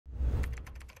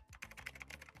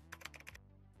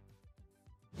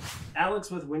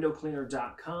Alex with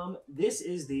windowcleaner.com. This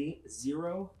is the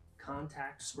XERO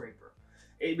contact scraper.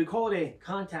 We call it a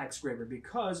contact scraper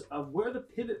because of where the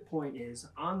pivot point is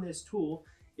on this tool.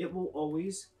 It will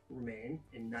always remain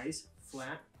in nice,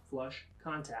 flat, flush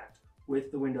contact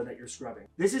with the window that you're scrubbing.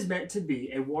 This is meant to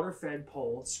be a water-fed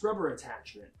pole scrubber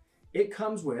attachment. It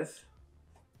comes with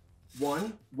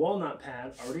one walnut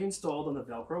pad already installed on the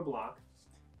Velcro block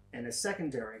and a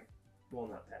secondary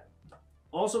walnut pad.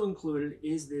 Also included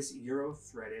is this Euro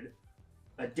threaded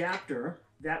adapter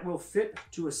that will fit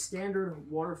to a standard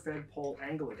water-fed pole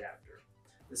angle adapter.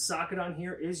 The socket on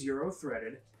here is Euro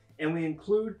threaded, and we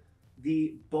include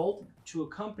the bolt to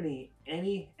accompany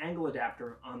any angle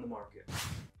adapter on the market.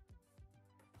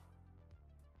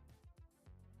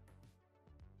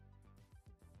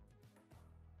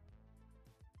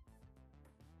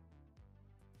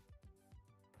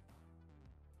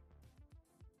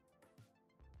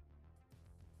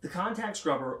 The contact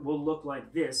scrubber will look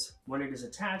like this when it is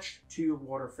attached to your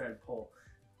water-fed pole.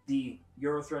 The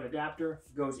Euro thread adapter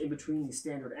goes in between the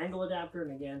standard angle adapter,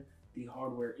 and again, the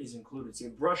hardware is included. So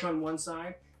you have a brush on one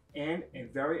side and a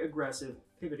very aggressive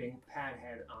pivoting pad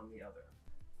head on the other.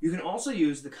 You can also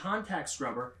use the contact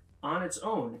scrubber on its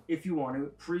own if you want to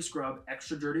pre-scrub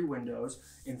extra dirty windows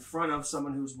in front of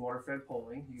someone who's water-fed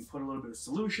poling. You can put a little bit of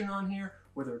solution on here,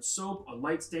 whether it's soap, a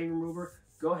light stain remover.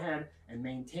 Go ahead and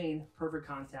maintain perfect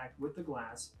contact with the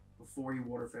glass before you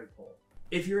water-fed pole.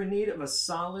 If you're in need of a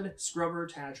solid scrubber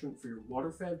attachment for your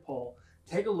water-fed pole,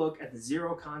 take a look at the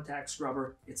XERO contact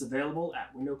scrubber. It's available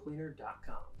at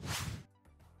windowcleaner.com.